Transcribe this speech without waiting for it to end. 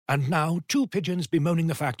And now, two pigeons bemoaning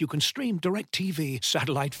the fact you can stream DirecTV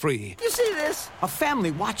satellite-free. You see this? A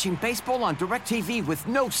family watching baseball on DirecTV with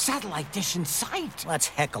no satellite dish in sight. Let's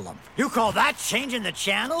heckle them. You call that changing the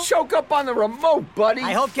channel? Choke up on the remote, buddy.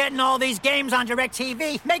 I hope getting all these games on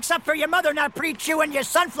DirecTV makes up for your mother not pre-chewing your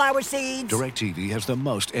sunflower seeds. DirecTV has the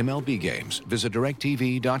most MLB games. Visit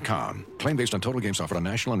DirecTV.com. Claim based on total games offered on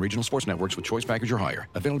national and regional sports networks with choice package or higher.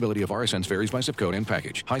 Availability of RSNs varies by zip code and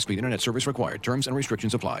package. High-speed internet service required. Terms and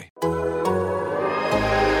restrictions apply.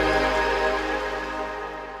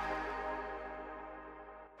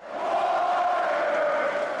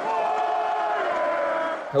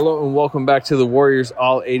 Hello and welcome back to the Warriors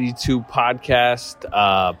All 82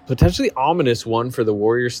 podcast. Potentially ominous one for the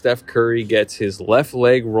Warriors. Steph Curry gets his left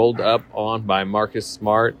leg rolled up on by Marcus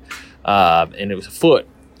Smart, and it was a foot.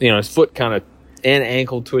 His foot kind of and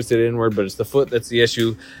ankle twisted inward, but it's the foot that's the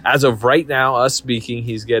issue. As of right now, us speaking,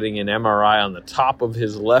 he's getting an MRI on the top of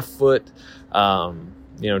his left foot.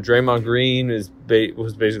 Draymond Green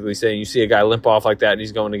was basically saying, you see a guy limp off like that and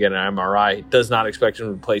he's going to get an MRI. He does not expect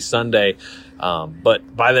him to play Sunday.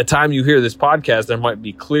 But by the time you hear this podcast, there might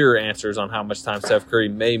be clearer answers on how much time Steph Curry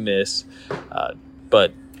may miss.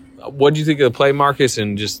 But what do you think of the play, Marcus,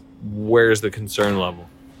 and just where's the concern level?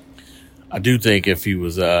 I do think if he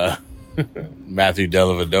was Matthew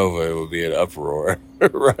Dellavedova, it would be an uproar,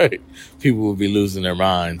 right? People would be losing their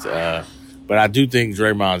minds. But I do think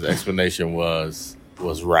Draymond's explanation was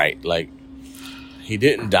right. Like, he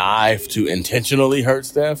didn't dive to intentionally hurt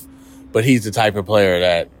Steph, but he's the type of player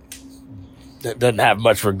that doesn't have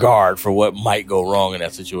much regard for what might go wrong in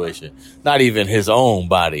that situation. Not even his own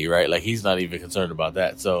body, right? Like, he's not even concerned about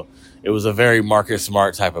that. So it was a very Marcus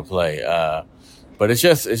Smart type of play. But it's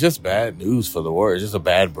just bad news for the Warriors. It's just a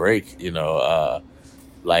bad break, They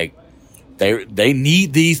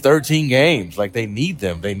need these 13 games. Like, they need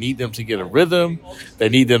them. They need them to get a rhythm. They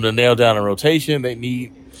need them to nail down a rotation. They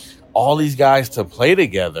need all these guys to play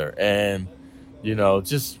together. And,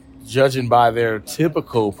 just judging by their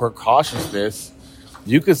typical precautiousness,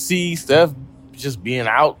 you could see Steph just being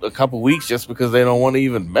out a couple weeks just because they don't want to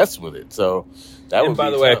even mess with it. So that would,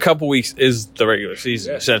 by the way, a couple weeks is the regular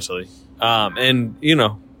season, essentially.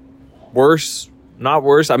 Worse. Not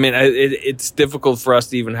worse. I mean, it's difficult for us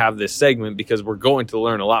to even have this segment because we're going to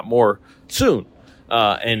learn a lot more soon.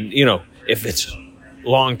 If it's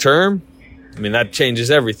long term, I mean, that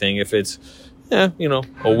changes everything. If it's, a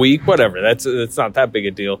week, whatever, that's not that big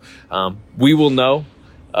a deal. We will know.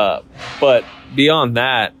 But beyond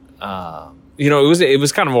that, it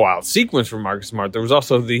was kind of a wild sequence for Marcus Smart. There was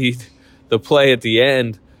also the play at the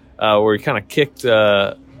end where he kind of kicked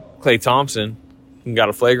Klay Thompson and got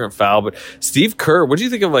a flagrant foul. But Steve Kerr, what do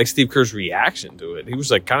you think of Steve Kerr's reaction to it? He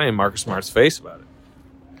was kind of in Marcus Smart's face about it.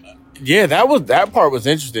 Yeah, that part was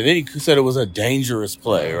interesting. Then he said it was a dangerous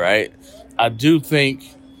play, right? I do think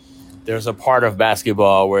there's a part of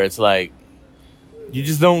basketball where it's like you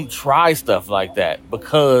just don't try stuff like that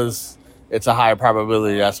because it's a high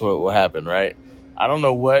probability that's what will happen, right? I don't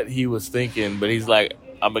know what he was thinking, but he's like,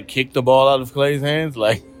 I'm gonna kick the ball out of Klay's hands.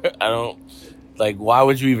 Why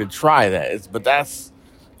would you even try that?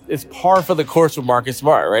 It's par for the course with Marcus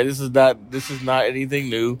Smart, right? This is not anything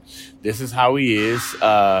new. This is how he is.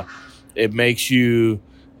 It makes you,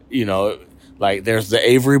 there's the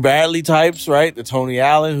Avery Bradley types, right? The Tony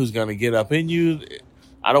Allen who's going to get up in you.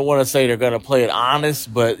 I don't want to say they're going to play it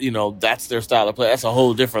honest, but, that's their style of play. That's a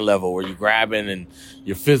whole different level where you're grabbing and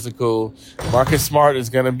you're physical. Marcus Smart is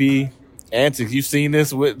going to be antics. You've seen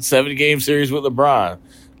this with 7-game series with LeBron.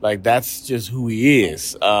 That's just who he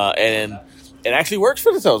is. And it actually works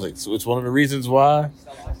for the Celtics. It's one of the reasons why.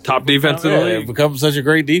 Top defense in the league. It's become such a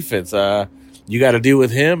great defense. You got to deal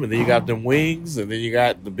with him, and then you got them wings, and then you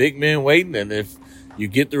got the big men waiting. And if you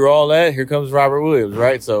get through all that, here comes Robert Williams,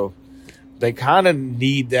 right? So they kind of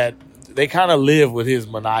need that. They kind of live with his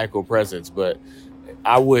maniacal presence. But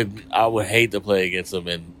I would hate to play against him.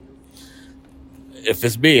 And if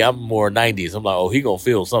it's me, I'm more 90s. I'm like, he gonna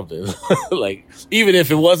feel something. Even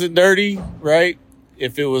if it wasn't dirty, right?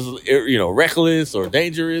 If it was, reckless or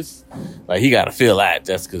dangerous, he got to feel that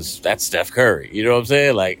just because that's Steph Curry. You know what I'm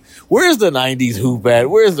saying? Where's the 90s hoop at?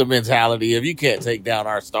 Where's the mentality of you can't take down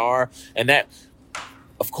our star? And that,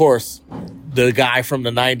 of course, the guy from the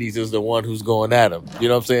 90s is the one who's going at him. You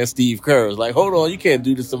know what I'm saying? Steve Kerr is like, hold on, you can't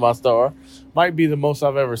do this to my star. Might be the most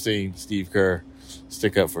I've ever seen Steve Kerr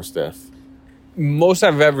stick up for Steph. Most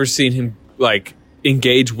I've ever seen him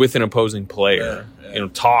engage with an opposing player.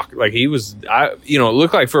 Talk he was. It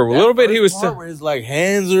looked like for a little bit he was. Where his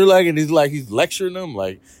hands are and he's lecturing them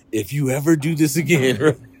if you ever do this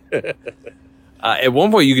again. At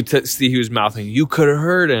one point, you could see he was mouthing, "You could have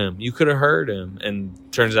heard him. You could have heard him." And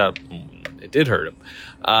turns out it did hurt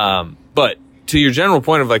him. But to your general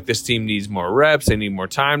point of like this team needs more reps, they need more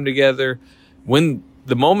time together. When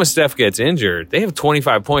the moment Steph gets injured, they have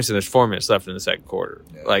 25 points and there's 4 minutes left in the second quarter.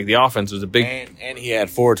 Yeah. Like the offense was a big, and he had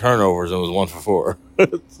 4 turnovers and was 1 for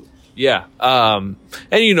 4. Yeah. And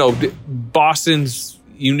Boston's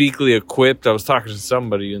uniquely equipped. I was talking to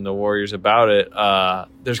somebody in the Warriors about it.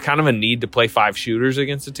 There's kind of a need to play 5 shooters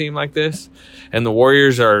against a team like this. And the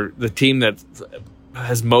Warriors are the team that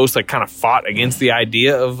has most like kind of fought against the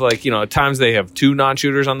idea of like, at times they have 2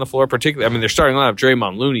 non-shooters on the floor, particularly. I mean, their starting lineup,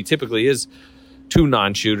 Draymond Looney, typically is 2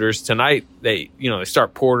 non-shooters. Tonight, they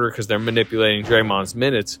start Porter because they're manipulating Draymond's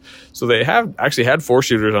minutes. So they have actually had 4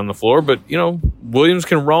 shooters on the floor, but, Williams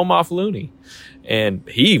can roam off Looney. And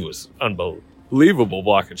he was unbelievable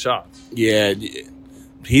blocking shots. Yeah,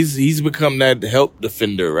 he's become that help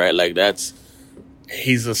defender, right? Like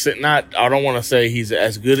he's I don't want to say he's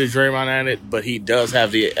as good as Draymond at it, but he does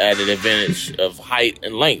have the added advantage of height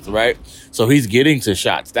and length, right? So he's getting to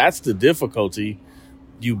shots. That's the difficulty.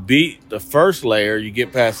 You beat the first layer, you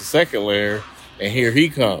get past the second layer, and here he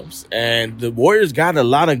comes. And the Warriors got a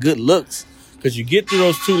lot of good looks because you get through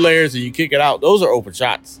those 2 layers and you kick it out. Those are open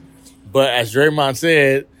shots. But as Draymond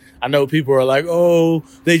said, I know people are like, oh,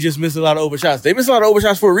 they just missed a lot of open shots. They missed a lot of open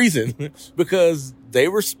shots for a reason because they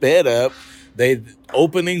were sped up.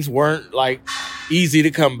 Openings weren't like easy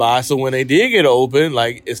to come by. So when they did get open,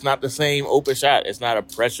 like it's not the same open shot. It's not a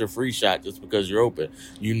pressure-free shot just because you're open.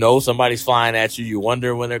 Somebody's flying at you. You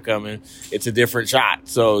wonder when they're coming. It's a different shot.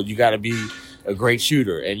 So you got to be a great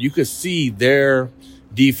shooter. And you could see their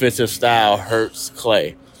defensive style hurts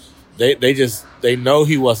Clay. They know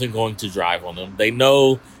he wasn't going to drive on them. They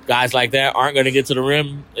know guys like that aren't going to get to the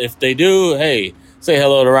rim. If they do, hey, say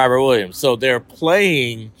hello to Robert Williams. So they're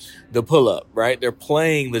playing the pull-up, right? They're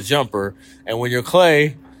playing the jumper. And when you're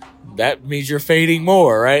Clay, that means you're fading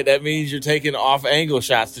more, right? That means you're taking off-angle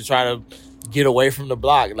shots to try to get away from the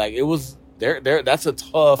block. Like, it was that's a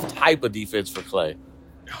tough type of defense for Clay.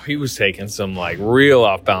 He was taking some, like, real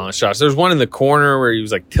off-balance shots. There's one in the corner where he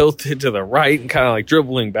was, like, tilted to the right and kind of, like,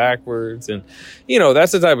 dribbling backwards. And,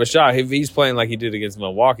 that's the type of shot. If he's playing like he did against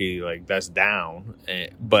Milwaukee, like, that's down.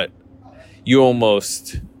 But you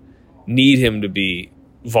almost need him to be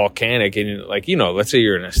volcanic. And, like, let's say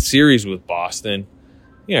you're in a series with Boston,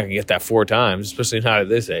 you can get that 4 times, especially not at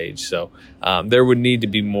this age. So there would need to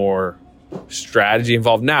be more strategy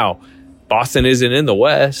involved. Now, Boston isn't in the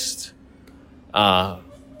West.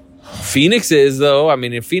 Phoenix is, though. I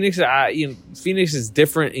mean, in Phoenix, Phoenix is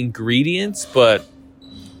different ingredients, but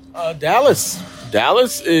Dallas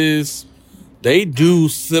is. They do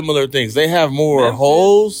similar things. They have more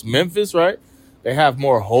holes. Memphis, right? They have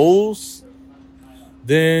more holes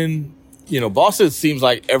than Boston. Seems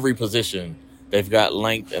like every position they've got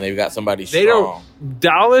length and they've got somebody strong.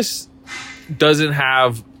 Dallas doesn't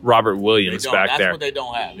have Robert Williams back there. That's what they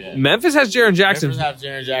don't have. Yeah. Memphis has Jaren Jackson. Memphis has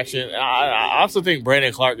Jaren Jackson. I also think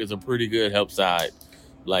Brandon Clark is a pretty good help side.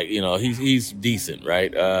 Like, he's decent,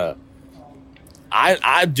 right?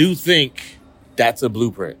 I do think that's a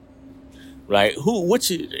blueprint. Right?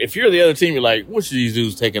 If you're the other team, you're like, which of these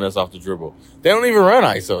dudes taking us off the dribble? They don't even run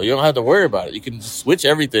ISO. You don't have to worry about it. You can just switch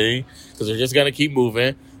everything because they're just going to keep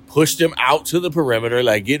moving. Push them out to the perimeter,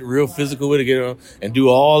 like get real physical with it, and do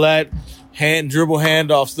all that dribble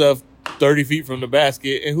handoff stuff 30 feet from the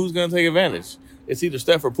basket. And who's going to take advantage? It's either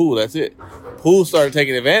Steph or Poole. That's it. Poole started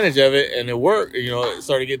taking advantage of it, and it worked. It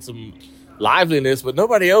started getting some liveliness, but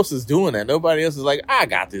nobody else is doing that. Nobody else is like, I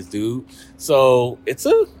got this, dude. So it's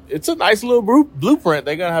a nice little blueprint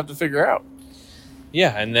they're gonna have to figure out.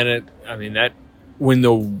 Yeah, and then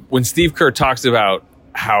when Steve Kerr talks about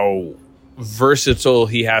how versatile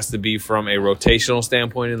he has to be from a rotational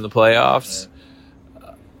standpoint in the playoffs,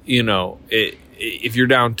 if you're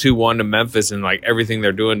down 2-1 to Memphis and like everything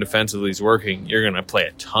they're doing defensively is working, you're gonna play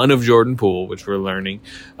a ton of Jordan Poole, which we're learning,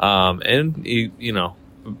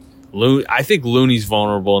 I think Looney's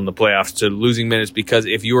vulnerable in the playoffs to losing minutes because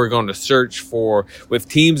if you are going to search if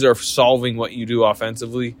teams are solving what you do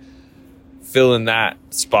offensively, filling that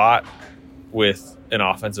spot with an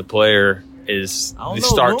offensive player is the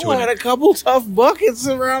start to it. Had a couple tough buckets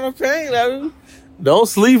around the paint. Don't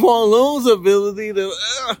sleep on Loon's ability to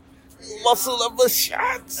muscle up the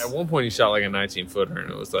shots. At one point, he shot like a 19-footer, and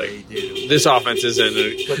it was like, this offense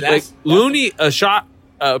isn't Looney, a shot.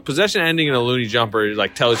 Possession ending in a Looney jumper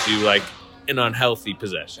like tells you like an unhealthy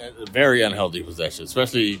possession. A very unhealthy possession,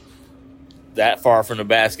 especially that far from the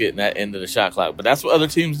basket and that end of the shot clock. But that's what other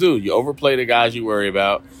teams do. You overplay the guys you worry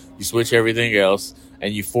about. You switch everything else,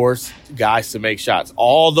 and you force guys to make shots.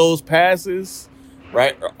 All those passes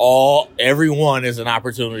right? Everyone is an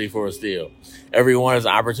opportunity for a steal. Everyone is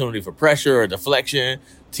an opportunity for pressure or deflection.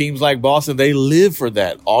 Teams like Boston, they live for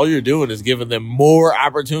that. All you're doing is giving them more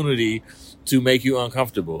opportunity to make you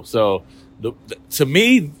uncomfortable. So to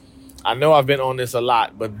me, I know I've been on this a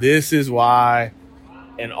lot, but this is why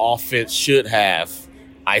an offense should have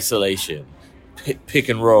isolation, pick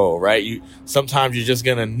and roll, right? Sometimes you're just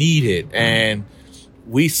going to need it. And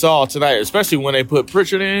we saw tonight, especially when they put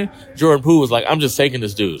Pritchard in, Jordan Poole was like, I'm just taking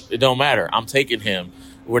this dude. It don't matter. I'm taking him.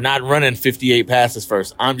 We're not running 58 passes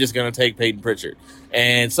first. I'm just going to take Peyton Pritchard.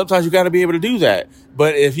 And sometimes you got to be able to do that.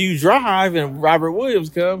 But if you drive and Robert Williams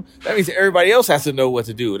come, that means everybody else has to know what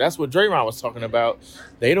to do. That's what Draymond was talking about.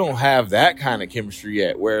 They don't have that kind of chemistry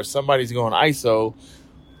yet, where if somebody's going ISO,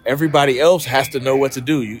 everybody else has to know what to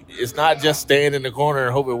do. It's not just stand in the corner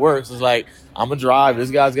and hope it works. It's like, I'm going to drive.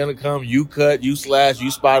 This guy's going to come. You cut, you slash,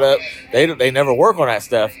 you spot up. They never work on that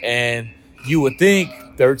stuff. And you would think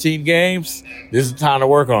 13 games, this is time to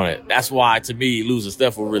work on it. That's why, to me, losing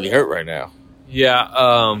Steph will really hurt right now.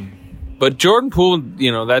 Yeah, but Jordan Poole,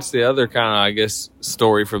 that's the other kind of, I guess,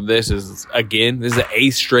 story from this is, again, this is an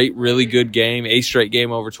 8th straight really good game, 8th straight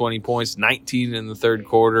game over 20 points, 19 in the third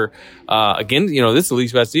quarter. Again, this is the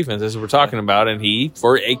league's best defense, as we're talking about, and he,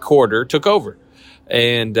 for a quarter, took over.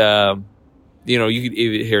 And, you could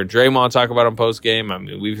hear Draymond talk about him post-game. I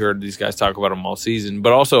mean, we've heard these guys talk about him all season,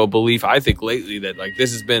 but also a belief, I think, lately that,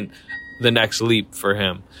 this has been the next leap for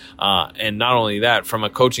him. And not only that, from a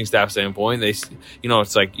coaching staff standpoint, it's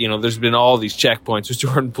there's been all these checkpoints with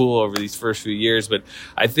Jordan Poole over these first few years, but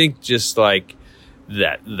I think just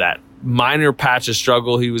that minor patch of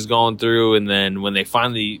struggle he was going through, and then when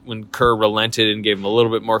Kerr relented and gave him a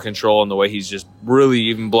little bit more control, and the way he's just really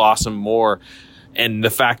even blossomed more, and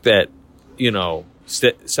the fact that,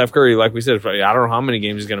 Steph Curry, like we said, I don't know how many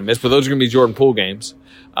games he's going to miss, but those are going to be Jordan Poole games.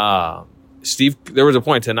 Steve, there was a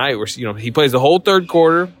point tonight where, he plays the whole third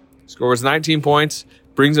quarter, scores 19 points,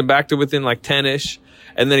 brings him back to within 10-ish,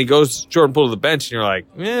 and then he goes Jordan Poole to the bench, and you're like,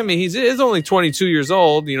 he's only 22 years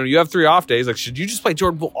old. You have 3 off days. Should you just play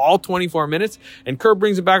Jordan Poole all 24 minutes? And Kerr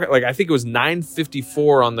brings him back, I think it was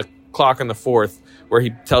 9:54 on the clock in the fourth, where he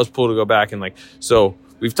tells Poole to go back. And so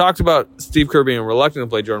we've talked about Steve Kerr being reluctant to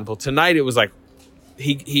play Jordan Poole. Tonight it was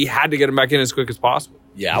he had to get him back in as quick as possible.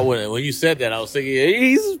 Yeah, when you said that, I was thinking,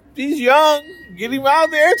 he's young. Get him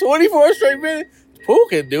out there, 24 straight minutes. Poole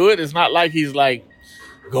can do it. It's not like he's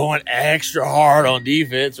going extra hard on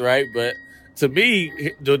defense, right? But to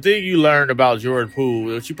me, the thing you learned about Jordan Poole,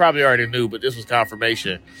 which you probably already knew, but this was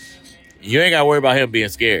confirmation, you ain't got to worry about him being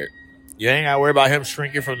scared. You ain't got to worry about him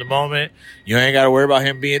shrinking from the moment. You ain't got to worry about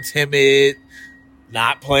him being timid,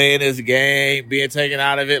 not playing his game, being taken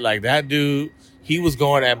out of it. That dude, he was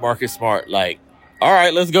going at Marcus Smart all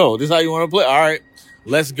right, let's go. This is how you want to play? All right,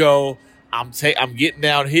 let's go. I'm getting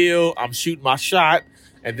downhill. I'm shooting my shot.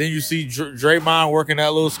 And then you see Draymond working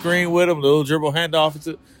that little screen with him, the little dribble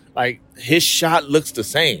handoff. His shot looks the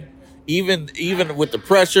same. Even with the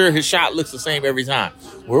pressure, his shot looks the same every time.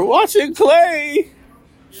 We're watching Clay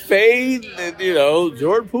fade. And,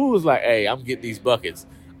 Jordan Poole is hey, I'm getting these buckets.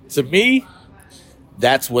 To me,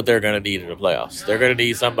 that's what they're going to need in the playoffs. They're going to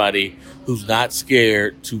need somebody who's not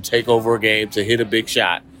scared to take over a game, to hit a big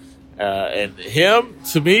shot. And him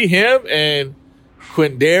and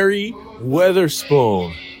Quindary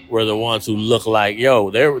Weatherspoon were the ones who look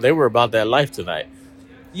they were about that life tonight.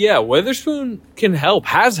 Yeah, Weatherspoon can help,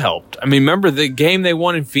 has helped. I mean, remember the game they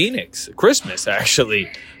won in Phoenix, Christmas, actually.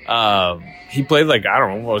 He played I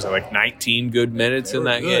don't know, what was it, 19 good minutes in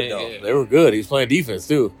that game? Yeah. They were good. He was playing defense,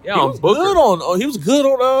 too. Yeah, he was good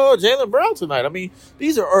on Jaylen Brown tonight. I mean,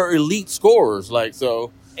 these are elite scorers,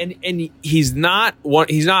 so. And he's not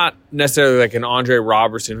necessarily an Andre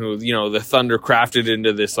Robertson who, the Thunder crafted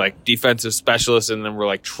into this defensive specialist, and then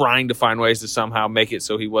we're trying to find ways to somehow make it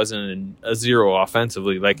so he wasn't a zero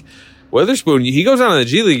offensively. Weatherspoon, he goes down to the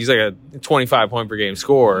G League, he's a 25 point per game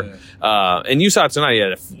scorer. Yeah. And you saw tonight, he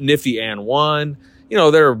had a nifty and one.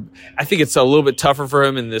 I think it's a little bit tougher for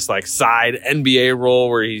him in this side NBA role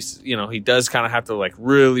where he's, he does kind of have to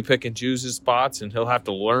really pick and choose his spots, and he'll have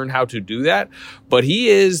to learn how to do that. But he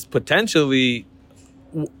is potentially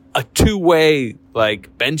a two-way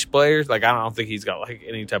bench player. I don't think he's got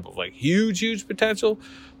any type of huge potential,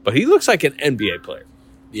 but he looks like an NBA player.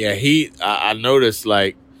 Yeah, I noticed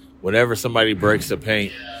whenever somebody breaks the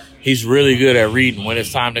paint, he's really good at reading when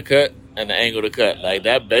it's time to cut and the angle to cut.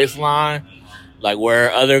 That baseline,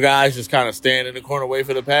 where other guys just kind of stand in the corner, wait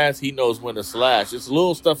for the pass, he knows when to slash. It's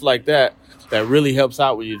little stuff like that really helps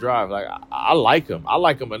out when you drive. I like him. I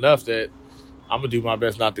like him enough that I'm going to do my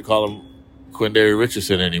best not to call him Quindary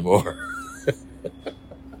Richardson anymore.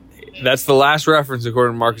 That's the last reference,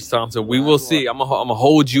 according to Marcus Thompson. We will see. I'm gonna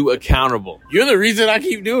hold you accountable. You're the reason I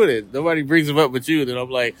keep doing it. Nobody brings him up but you. Then I'm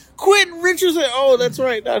like, Quentin Richardson. Oh, that's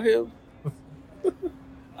right, not him.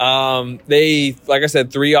 They, like I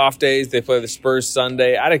said, 3 off days. They play the Spurs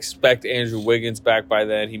Sunday. I'd expect Andrew Wiggins back by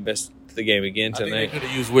then. He missed the game again tonight. I think they could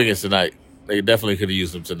have used Wiggins tonight. They definitely could have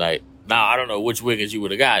used him tonight. Now, I don't know which Wiggins you would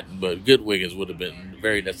have gotten, but good Wiggins would have been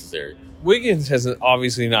very necessary. Wiggins has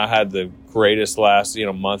obviously not had the greatest last,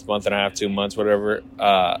 month and a half, 2 months, whatever.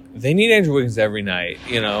 They need Andrew Wiggins every night,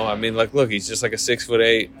 I mean, like, look, he's just like a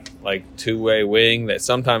 6'8", like, two-way wing that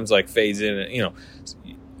sometimes, like, fades in and,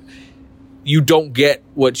 you don't get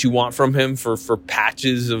what you want from him for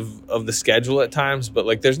patches of the schedule at times, but,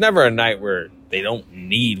 like, there's never a night where they don't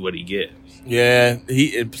need what he gives. Yeah,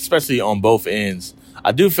 especially on both ends.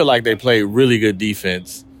 I do feel like they play really good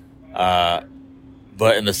defense,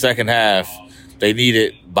 but in the second half, they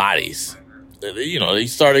needed bodies. They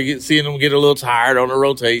started seeing them get a little tired on the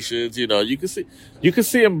rotations. You can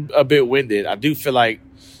see them a bit winded. I do feel like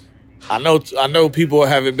I know people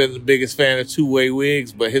haven't been the biggest fan of two-way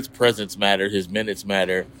Wiggs, but his presence mattered, his minutes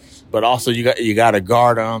matter. But also you got to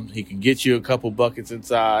guard him. He can get you a couple buckets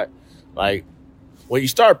inside. Like when you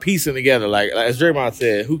start piecing together, like as Draymond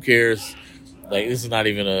said, who cares? Like this is not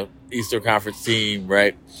even a Eastern Conference team,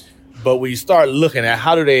 right? But when you start looking at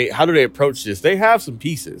how do they approach this, they have some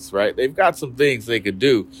pieces, right? They've got some things they could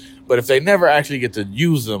do, but if they never actually get to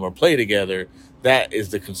use them or play together, that is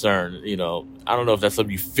the concern. I don't know if that's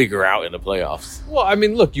something you figure out in the playoffs. Well, I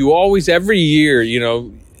mean, look, you always every year,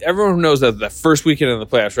 everyone knows that the first weekend of the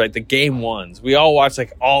playoffs, right? The game ones, we all watch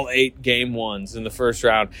like all 8 game ones in the first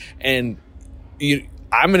round, and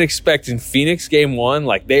I'm expecting Phoenix game 1,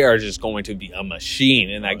 like they are just going to be a machine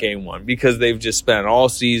in that game 1 because they've just spent all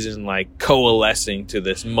season like coalescing to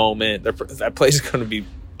this moment. That place is going to be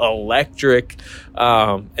electric,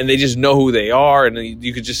 and they just know who they are, and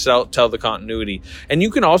you could just tell the continuity. And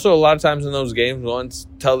you can also a lot of times in those games once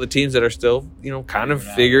tell the teams that are still kind of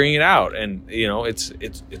figuring it out, and it's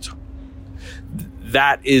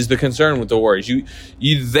that is the concern with the Warriors.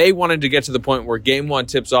 They wanted to get to the point where game 1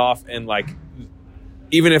 tips off, and like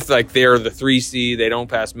even if like they're the 3 seed, they don't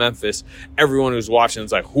pass Memphis, everyone who's watching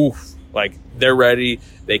is like, oof, like they're ready,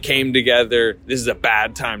 they came together, this is a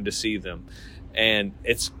bad time to see them. And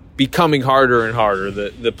it's becoming harder and harder.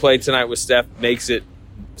 The play tonight with Steph makes it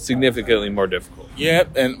significantly more difficult. Yeah,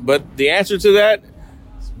 but the answer to that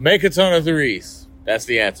is make a ton of threes. That's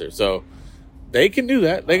the answer. So they can do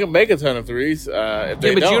that. They can make a ton of threes. But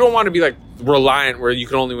you don't want to be like reliant where you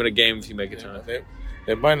can only win a game if you make a ton of threes.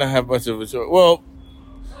 They might not have much of a choice. Well,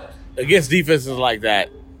 against defenses like that,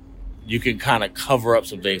 you can kind of cover up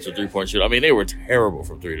some things with three-point shooting. I mean, they were terrible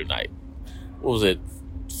from 3 tonight. What was it?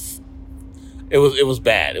 It was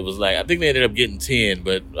bad. It was like I think they ended up getting 10,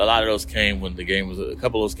 but a lot of those came when the game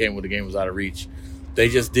was out of reach. They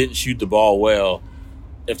just didn't shoot the ball well.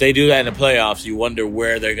 If they do that in the playoffs, you wonder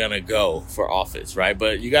where they're gonna go for offense, right?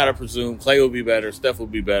 But you got to presume Clay will be better, Steph will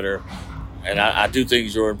be better, and I do think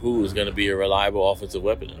Jordan Poole is going to be a reliable offensive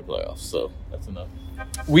weapon in the playoffs. So that's enough.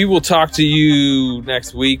 We will talk to you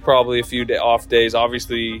next week, probably a few off days.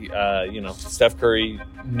 Obviously, Steph Curry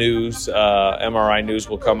news, MRI news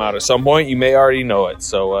will come out at some point. You may already know it,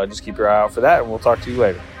 so just keep your eye out for that, and we'll talk to you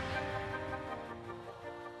later.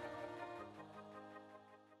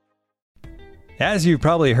 As you've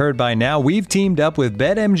probably heard by now, we've teamed up with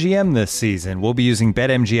BetMGM this season. We'll be using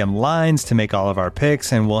BetMGM lines to make all of our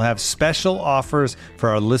picks, and we'll have special offers for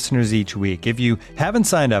our listeners each week. If you haven't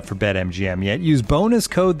signed up for BetMGM yet, use bonus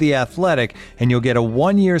code The Athletic, and you'll get a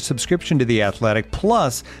 1-year subscription to The Athletic,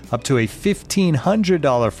 plus up to a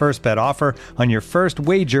 $1,500 first bet offer on your first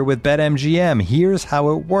wager with BetMGM. Here's how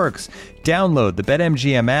it works. Download the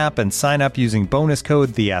BetMGM app and sign up using bonus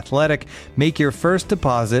code The Athletic. Make your first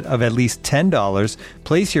deposit of at least $10.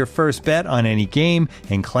 Place your first bet on any game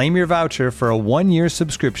and claim your voucher for a 1-year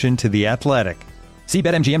subscription to The Athletic. See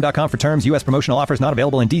BetMGM.com for terms. U.S. promotional offers not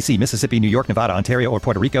available in D.C., Mississippi, New York, Nevada, Ontario, or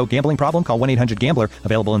Puerto Rico. Gambling problem? Call 1-800-GAMBLER.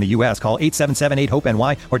 Available in the U.S. Call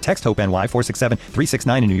 877-8-HOPE-NY or text HOPE-NY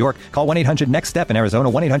 467-369 in New York. Call 1-800-NEXT-STEP in Arizona.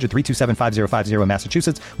 1-800-327-5050 in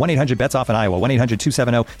Massachusetts. 1-800-BETS-OFF in Iowa.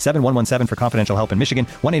 1-800-270-7117 for confidential help in Michigan.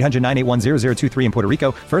 1-800-981-0023 in Puerto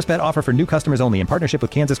Rico. First bet offer for new customers only in partnership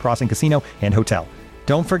with Kansas Crossing Casino and Hotel.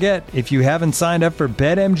 Don't forget, if you haven't signed up for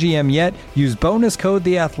BetMGM yet, use bonus code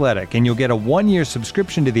The Athletic, and you'll get a 1-year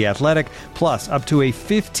subscription to The Athletic, plus up to a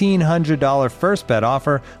 $1,500 first bet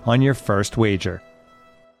offer on your first wager.